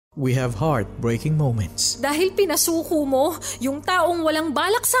We have heartbreaking moments. Dahil pinasuko mo yung taong walang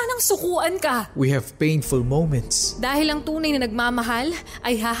balak sanang sukuan ka. We have painful moments. Dahil ang tunay na nagmamahal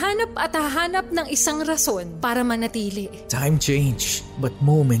ay hahanap ng isang rason para manatili. Time change, but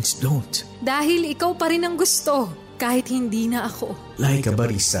moments don't. Dahil ikaw pa rin ang gusto, kahit hindi na ako. Like a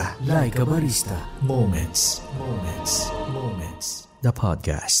barista. Moments. The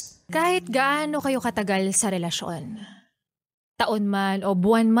podcast. Kahit gaano kayo katagal sa relasyon, taon man o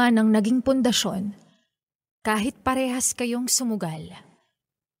buwan man ang naging pundasyon, kahit parehas kayong sumugal,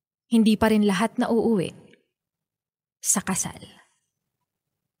 hindi pa rin lahat na uuwi sa kasal.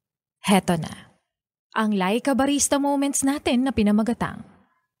 Heto na, ang Like a Barista moments natin na pinamagatang.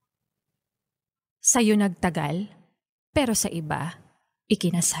 Sa'yo nagtagal, pero sa iba,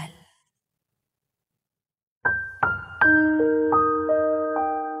 ikinasal.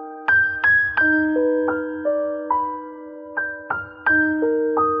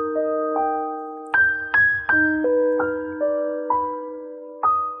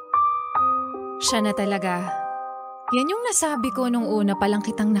 Siya na talaga. Yan yung nasabi ko nung una palang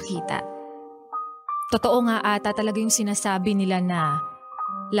kitang nakita. Totoo nga ata talaga yung sinasabi nila na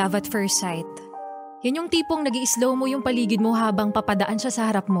love at first sight. Yan yung tipong nag-i-slow mo yung paligid mo habang papadaan siya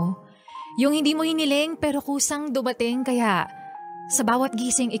sa harap mo. Yung hindi mo hiniling pero kusang dumating kaya sa bawat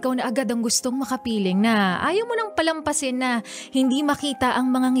gising ikaw na agad ang gustong makapiling na ayaw mo nang palampasin na hindi makita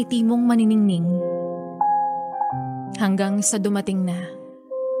ang mga ngiti mong maniningning. Hanggang sa dumating na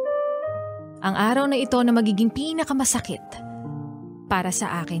ang araw na ito na magiging pinakamasakit para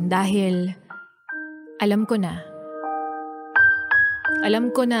sa akin dahil alam ko na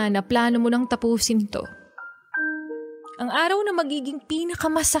plano mo nang tapusin to. Ang araw na magiging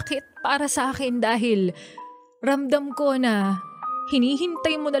pinakamasakit para sa akin dahil ramdam ko na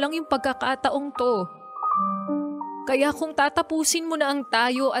hinihintay mo na lang yung pagkakataong to. Kaya kung tatapusin mo na ang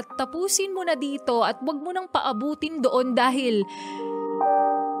tayo at tapusin mo na dito at wag mo nang paabutin doon dahil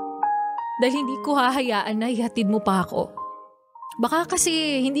hindi ko hahayaan na ihatid mo pa ako. Baka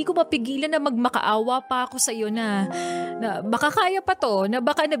kasi hindi ko mapigilan na magmakaawa pa ako sa iyo na baka kaya pa to, na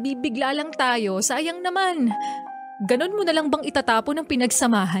baka nabibigla lang tayo, sayang naman. Ganon mo na lang bang itatapon ang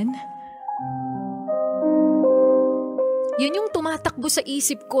pinagsamahan? Yun yung tumatakbo sa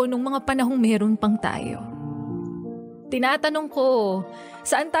isip ko nung mga panahong meron pang tayo. Tinatanong ko,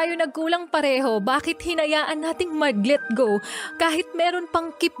 saan tayo nagkulang pareho? Bakit hinayaan nating mag-let go? Kahit meron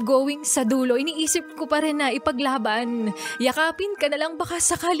pang keep going sa dulo, iniisip ko pa rin na ipaglaban. Yakapin ka na lang baka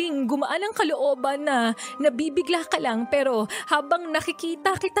sakaling gumaan ang kalooban na nabibigla ka lang. Pero habang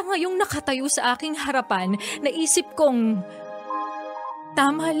nakikita kita ngayong nakatayo sa aking harapan, naisip kong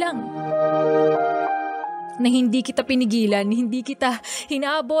tama lang. Na hindi kita pinigilan, hindi kita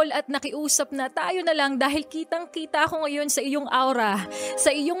hinabol at nakiusap na tayo na lang dahil kitang-kita ko ngayon sa iyong aura,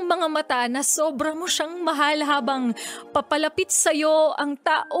 sa iyong mga mata na sobra mo siyang mahal habang papalapit sa iyo ang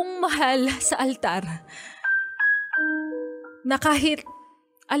taong mahal sa altar. Na kahit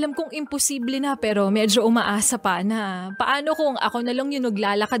alam kong imposible na pero medyo umaasa pa na paano kung ako na lang yung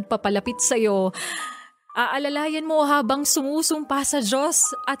naglalakad papalapit sa iyo. Aalalayan mo habang sumusumpa sa Diyos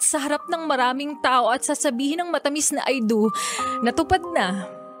at sa harap ng maraming tao at sasabihin ng matamis na I do, natupad na.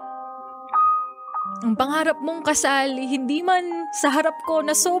 Ang pangarap mong kasal, hindi man sa harap ko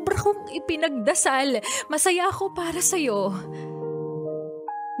na sobra kong ipinagdasal, masaya ako para sa'yo.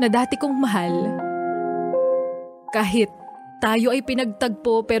 Na dati kong mahal. Kahit tayo ay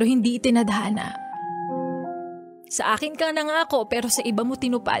pinagtagpo pero hindi itinadhana. Sa akin ka nangako pero sa iba mo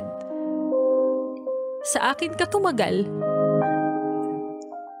tinupad. Sa akin ka tumagal,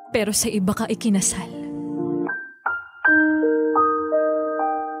 pero sa iba ka ikinasal.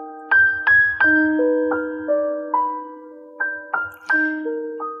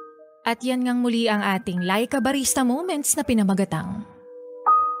 At yan ngang muli ang ating Like a Barista moments na pinamagatang.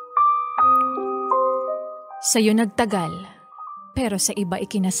 Sa'yo nagtagal, pero sa iba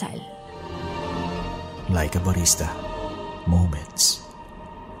ikinasal. Like a Barista moments.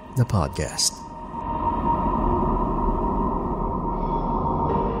 The podcast.